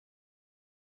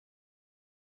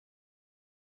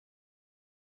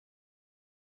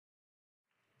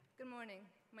Good morning.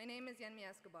 My name is Yenmy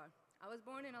Escobar. I was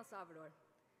born in El Salvador.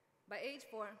 By age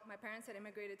 4, my parents had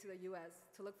immigrated to the US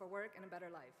to look for work and a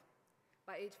better life.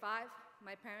 By age 5,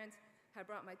 my parents had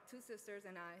brought my 2 sisters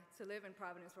and I to live in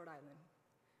Providence, Rhode Island.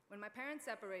 When my parents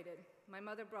separated, my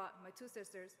mother brought my 2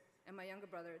 sisters and my younger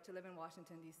brother to live in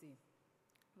Washington, D.C.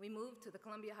 We moved to the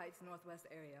Columbia Heights Northwest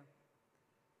area,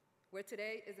 where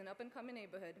today is an up-and-coming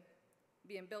neighborhood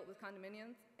being built with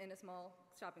condominiums in a small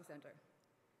shopping center.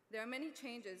 There are many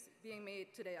changes being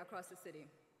made today across the city.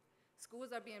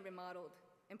 Schools are being remodeled,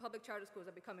 and public charter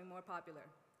schools are becoming more popular.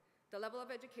 The level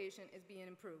of education is being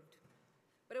improved.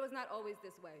 But it was not always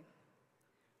this way.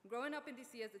 Growing up in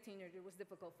D.C. as a teenager was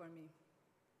difficult for me.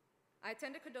 I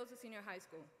attended Cardozo Senior High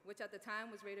School, which at the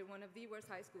time was rated one of the worst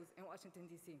high schools in Washington,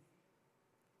 D.C.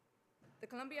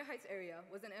 The Columbia Heights area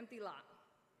was an empty lot,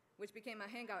 which became a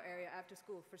hangout area after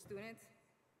school for students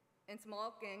and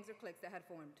small gangs or cliques that had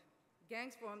formed.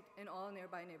 Gangs formed in all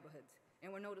nearby neighborhoods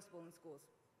and were noticeable in schools.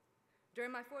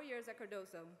 During my 4 years at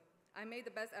Cardozo, I made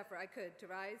the best effort I could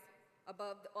to rise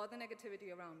above all the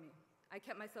negativity around me. I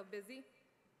kept myself busy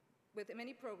with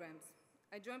many programs.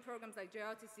 I joined programs like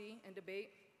JROTC and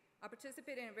debate. I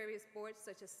participated in various sports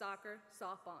such as soccer,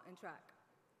 softball, and track.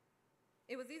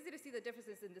 It was easy to see the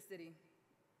differences in the city,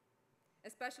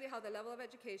 especially how the level of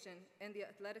education and the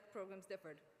athletic programs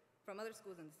differed from other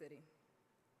schools in the city.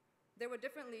 There were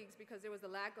different leagues because there was a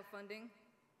lack of funding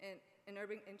and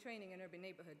training in urban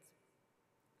neighborhoods.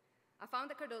 I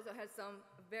found that Cardozo had some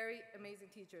very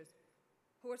amazing teachers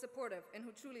who were supportive and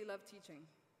who truly loved teaching.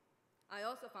 I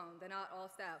also found that not all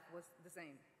staff was the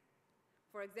same.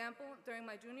 For example, during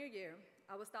my junior year,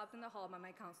 I was stopped in the hall by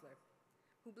my counselor,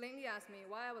 who blatantly asked me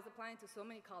why I was applying to so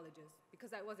many colleges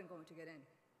because I wasn't going to get in.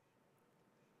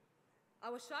 I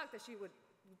was shocked that she would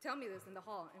tell me this in the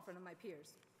hall in front of my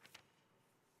peers.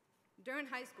 During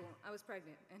high school, I was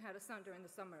pregnant and had a son during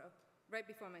the summer, right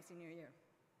before my senior year.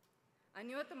 I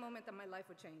knew at the moment that my life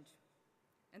would change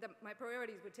and that my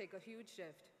priorities would take a huge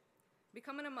shift.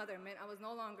 Becoming a mother meant I was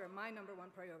no longer my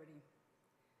 #1 priority.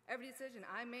 Every decision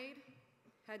I made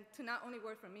had to not only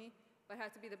work for me, but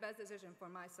had to be the best decision for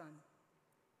my son.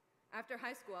 After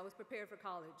high school, I was prepared for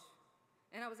college,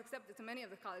 and I was accepted to many of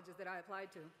the colleges that I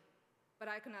applied to, but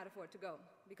I could not afford to go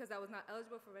because I was not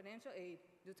eligible for financial aid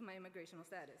due to my immigrational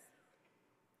status.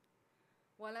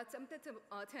 While I attempted to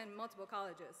attend multiple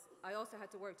colleges, I also had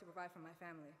to work to provide for my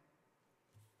family.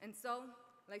 And so,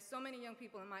 like so many young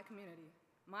people in my community,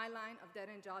 my line of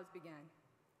dead-end jobs began.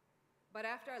 But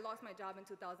after I lost my job in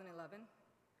 2011,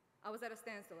 I was at a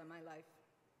standstill in my life.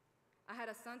 I had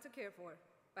a son to care for,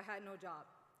 but had no job,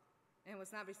 and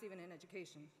was not receiving an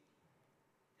education.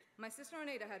 My sister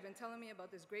Oneida had been telling me about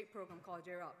this great program called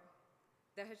JROP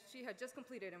that she had just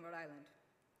completed in Rhode Island,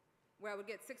 where I would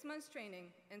get 6 months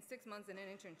training and 6 months in an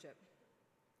internship.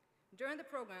 During the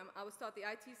program, I was taught the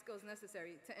IT skills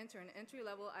necessary to enter an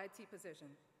entry-level IT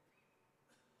position.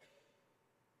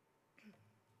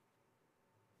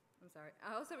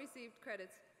 I also received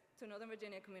credits to Northern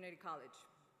Virginia Community College.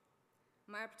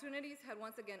 My opportunities had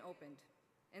once again opened,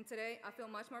 and today I feel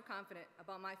much more confident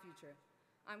about my future.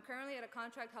 I'm currently at a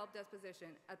contract help desk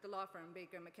position at the law firm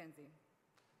Baker McKenzie.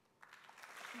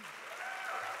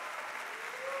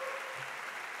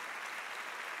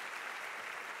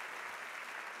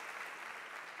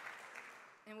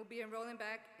 And will be enrolling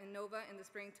back in NOVA in the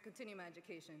spring to continue my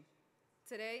education.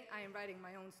 Today, I am writing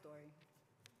my own story.